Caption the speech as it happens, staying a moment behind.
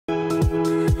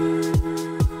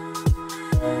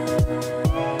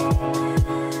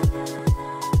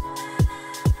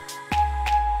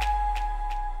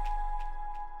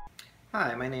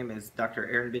name is Dr.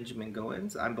 Aaron Benjamin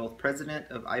Goins. I'm both president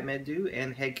of iMedDo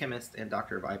and head chemist and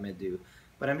doctor of iMedDo.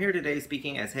 But I'm here today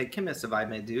speaking as head chemist of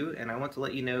iMedDo, and I want to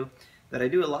let you know that I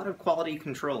do a lot of quality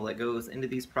control that goes into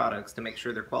these products to make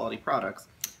sure they're quality products.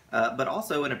 But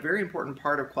also, and a very important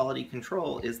part of quality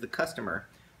control is the customer.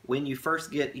 When you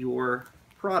first get your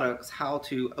products, how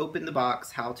to open the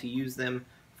box, how to use them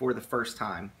for the first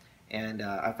time. And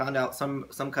I found out some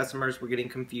customers were getting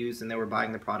confused and they were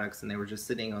buying the products and they were just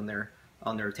sitting on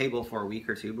their table for a week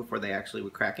or two before they actually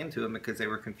would crack into them because they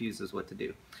were confused as what to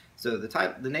do. So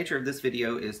the nature of this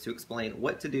video is to explain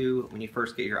what to do when you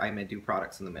first get your iMedDo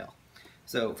products in the mail.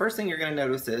 So first thing you're going to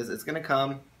notice is it's going to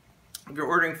come, if you're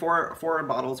ordering four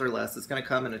bottles or less, it's going to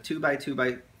come in a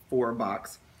 2x2x4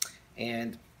 box,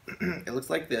 and it looks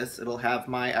like this. It'll have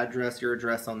my address, your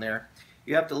address on there.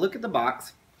 You have to look at the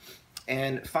box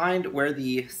and find where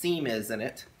the seam is in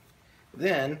it.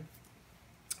 Then,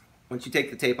 once you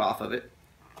take the tape off of it,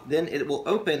 then it will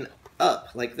open up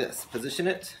like this. Position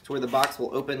it to where the box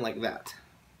will open like that.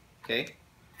 Okay?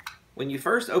 When you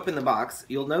first open the box,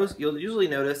 you'll usually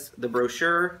notice the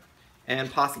brochure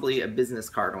and possibly a business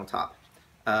card on top.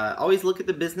 Always look at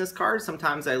the business card.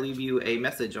 Sometimes I leave you a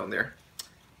message on there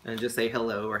and just say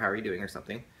hello or how are you doing or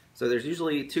something. So there's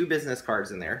usually 2 business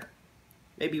cards in there.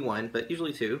 Maybe 1, but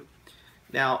usually 2.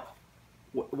 Now,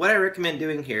 what I recommend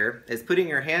doing here is putting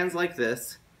your hands like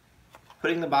this,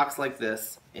 putting the box like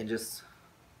this, and just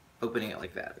opening it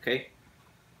like that, okay?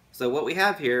 So what we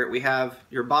have here, we have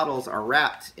your bottles are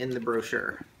wrapped in the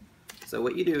brochure. So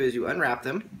what you do is you unwrap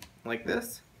them like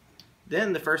this.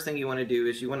 Then the first thing you want to do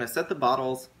is you want to set the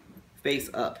bottles face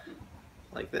up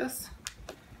like this.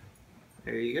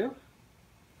 There you go.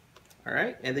 All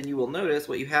right, and then you will notice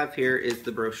what you have here is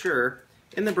the brochure.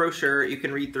 In the brochure, you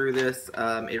can read through this.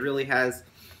 It really has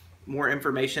more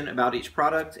information about each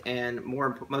product, and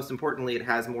most importantly, it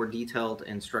has more detailed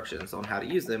instructions on how to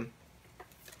use them.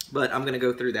 But I'm going to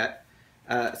go through that.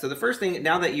 So the first thing,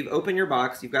 now that you've opened your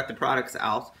box, you've got the products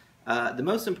out, the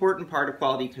most important part of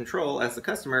quality control as the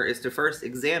customer is to first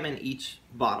examine each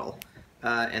bottle.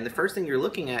 And the first thing you're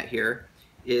looking at here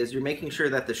is you're making sure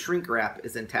that the shrink wrap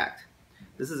is intact.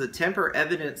 This is a tamper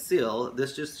evident seal.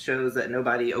 This just shows that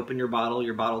nobody opened your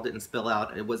bottle didn't spill out,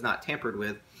 and it was not tampered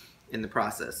with in the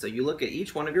process. So you look at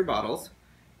each one of your bottles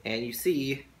and you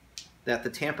see that the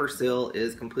tamper seal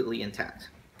is completely intact.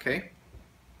 Okay?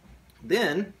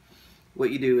 Then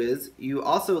what you do is you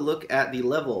also look at the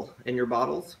level in your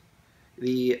bottles.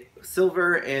 The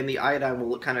silver and the iodine will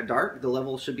look kind of dark. The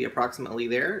level should be approximately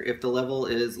there. If the level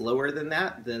is lower than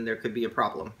that, then there could be a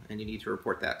problem and you need to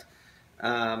report that.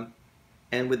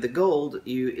 And with the gold,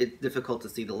 it's difficult to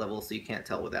see the level, so you can't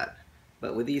tell with that.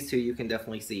 But with these two, you can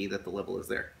definitely see that the level is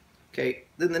there. Okay,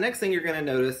 then the next thing you're going to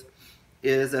notice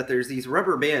is that there's these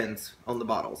rubber bands on the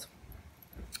bottles.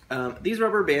 These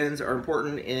rubber bands are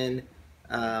important in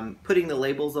putting the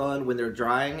labels on when they're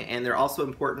drying, and they're also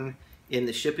important in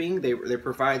the shipping. They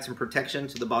provide some protection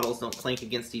so the bottles don't clank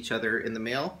against each other in the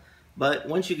mail. But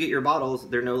once you get your bottles,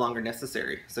 they're no longer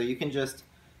necessary. So you can just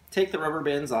take the rubber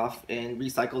bands off and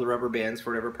recycle the rubber bands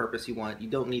for whatever purpose you want. You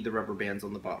don't need the rubber bands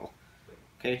on the bottle.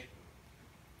 Okay.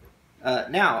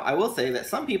 Now, I will say that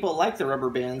some people like the rubber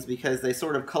bands because they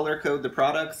sort of color code the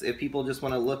products. If people just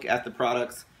want to look at the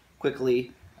products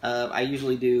quickly, I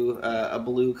usually do a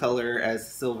blue color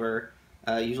as silver,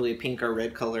 usually a pink or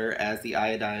red color as the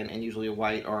iodine, and usually a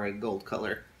white or a gold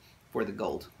color for the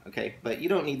gold. Okay, but you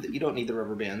don't need the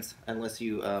rubber bands unless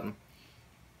you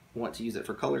want to use it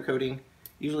for color coding.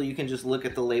 Usually you can just look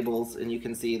at the labels and you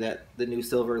can see that the new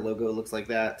silver logo looks like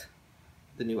that,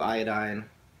 the new iodine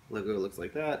logo looks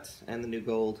like that, and the new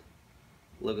gold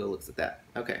logo looks like that.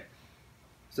 Okay,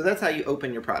 so that's how you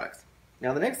open your products.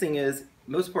 Now the next thing is,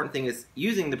 most important thing is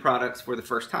using the products for the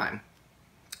first time.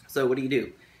 So what do you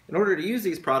do? In order to use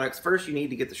these products, first you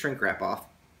need to get the shrink wrap off.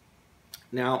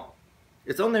 Now,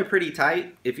 it's on there pretty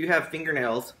tight. If you have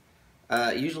fingernails,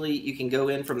 usually you can go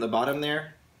in from the bottom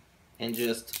there and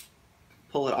just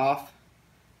pull it off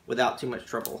without too much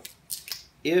trouble.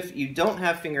 If you don't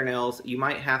have fingernails, you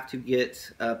might have to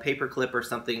get a paper clip or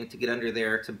something to get under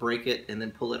there to break it and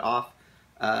then pull it off.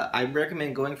 I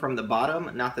recommend going from the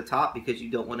bottom, not the top, because you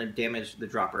don't want to damage the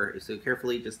dropper. So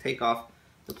carefully just take off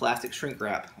the plastic shrink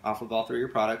wrap off of all 3 of your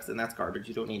products, and that's garbage,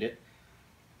 you don't need it.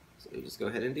 So you just go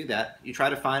ahead and do that. You try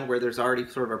to find where there's already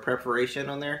sort of a perforation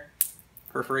on there.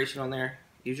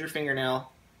 Use your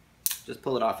fingernail, just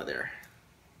pull it off of there.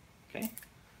 Okay,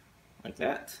 like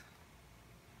that.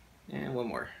 And one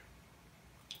more.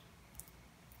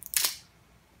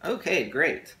 Okay,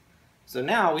 great. So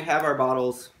now we have our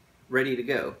bottles ready to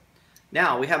go.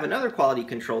 Now we have another quality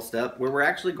control step where we're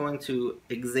actually going to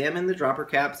examine the dropper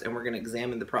caps and we're going to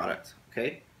examine the product,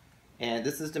 okay? And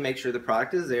this is to make sure the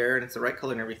product is there and it's the right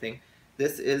color and everything.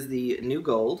 This is the new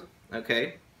gold,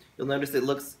 okay? You'll notice it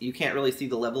looks, you can't really see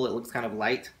the level, it looks kind of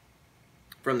light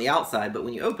from the outside, but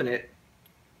when you open it,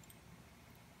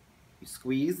 you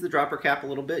squeeze the dropper cap a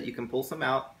little bit, you can pull some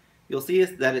out. You'll see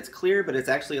that it's clear, but it's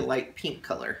actually a light pink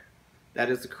color. That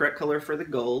is the correct color for the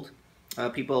gold.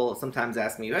 People sometimes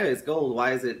ask me, hey, it's gold,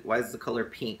 why is the color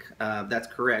pink? That's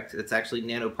correct. It's actually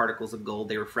nanoparticles of gold.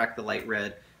 They refract the light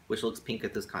red, which looks pink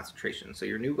at this concentration. So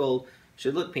your new gold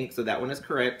should look pink, so that one is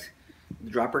correct. The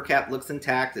dropper cap looks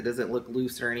intact. It doesn't look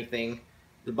loose or anything.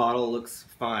 The bottle looks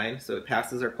fine, so it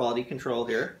passes our quality control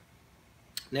here.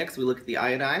 Next, we look at the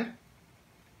iodine.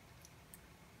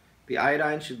 The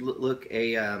iodine should look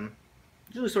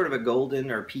usually sort of a golden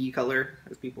or pea color,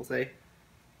 as people say.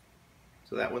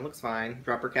 So that one looks fine.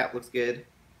 Dropper cap looks good.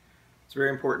 It's very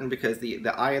important because the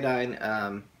iodine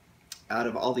out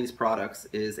of all these products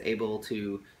is able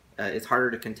to, it's harder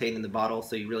to contain in the bottle,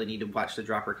 so you really need to watch the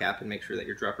dropper cap and make sure that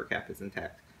your dropper cap is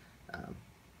intact.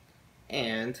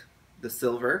 And the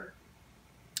silver,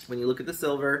 when you look at the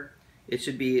silver, it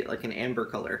should be like an amber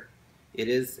color. It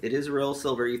is real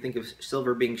silver. You think of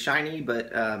silver being shiny,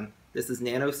 but this is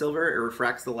nano silver. It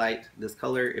refracts the light. This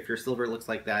color, if your silver looks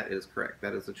like that, it is correct.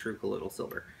 That is a true colloidal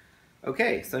silver.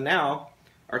 Okay, so now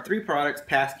our 3 products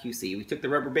passed QC. We took the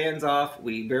rubber bands off.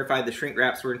 We verified the shrink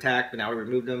wraps were intact, but now we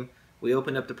removed them. We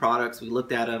opened up the products. We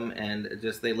looked at them, and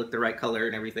they look the right color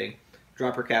and everything.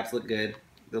 Dropper caps look good.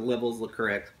 The levels look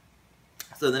correct.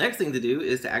 So the next thing to do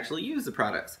is to actually use the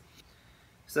products.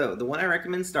 So the one I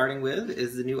recommend starting with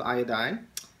is the new iodine.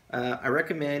 I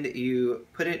recommend you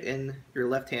put it in your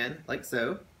left hand like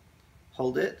so.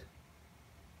 Hold it.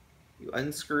 You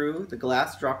unscrew the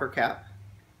glass dropper cap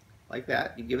like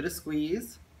that. You give it a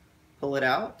squeeze. Pull it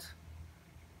out.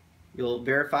 You'll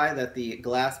verify that the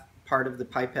glass part of the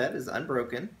pipette is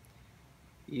unbroken.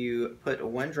 You put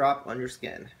 1 drop on your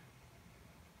skin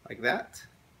like that.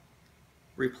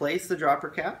 Replace the dropper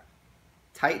cap.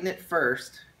 Tighten it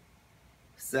first.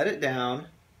 Set it down,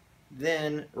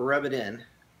 then rub it in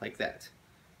like that.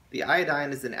 The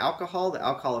iodine is an alcohol. The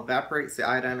alcohol evaporates. The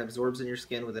iodine absorbs in your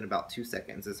skin within about 2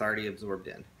 seconds. It's already absorbed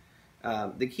in.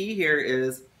 The key here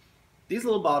is these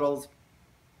little bottles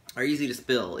are easy to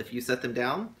spill if you set them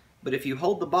down, but if you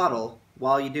hold the bottle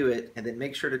while you do it and then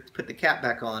make sure to put the cap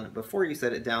back on before you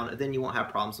set it down, then you won't have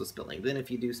problems with spilling. Then if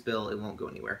you do spill, it won't go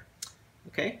anywhere.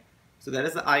 Okay? So that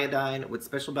is the iodine. What's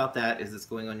special about that is it's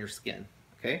going on your skin.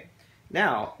 Okay?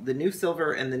 Now, the new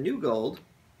silver and the new gold,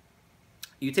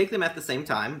 you take them at the same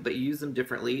time, but you use them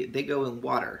differently. They go in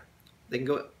water. They can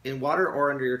go in water or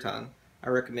under your tongue. I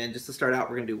recommend, just to start out,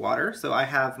 we're going to do water. So I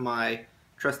have my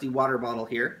trusty water bottle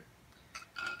here.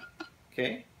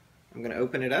 Okay, I'm going to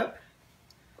open it up.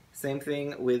 Same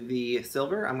thing with the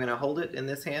silver. I'm going to hold it in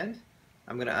this hand.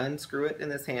 I'm going to unscrew it in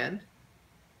this hand.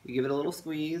 You give it a little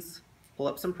squeeze, pull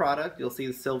up some product. You'll see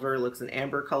the silver looks an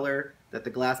amber color, that the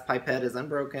glass pipette is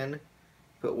unbroken.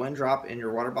 Put 1 drop in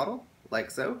your water bottle,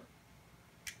 like so.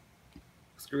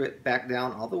 Screw it back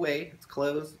down all the way, it's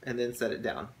closed, and then set it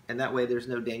down. And that way there's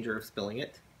no danger of spilling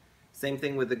it. Same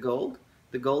thing with the gold.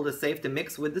 The gold is safe to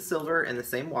mix with the silver in the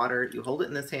same water. You hold it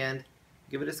in this hand,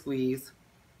 give it a squeeze,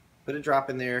 put a drop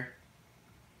in there.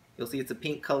 You'll see it's a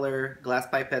pink color, glass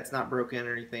pipette's not broken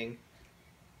or anything.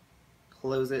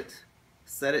 Close it,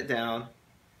 set it down.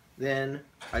 Then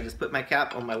I just put my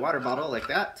cap on my water bottle like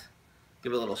that,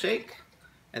 give it a little shake,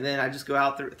 and then I just go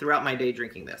out throughout my day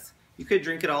drinking this. You could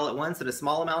drink it all at once in a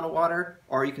small amount of water,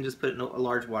 or you can just put it in a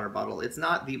large water bottle. It's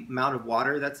not the amount of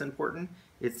water that's important,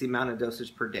 it's the amount of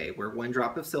dosage per day, where 1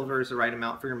 drop of silver is the right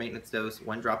amount for your maintenance dose,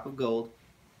 1 drop of gold,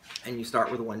 and you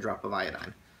start with 1 drop of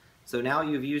iodine. So now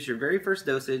you've used your very first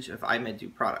dosage of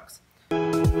iMedDo products.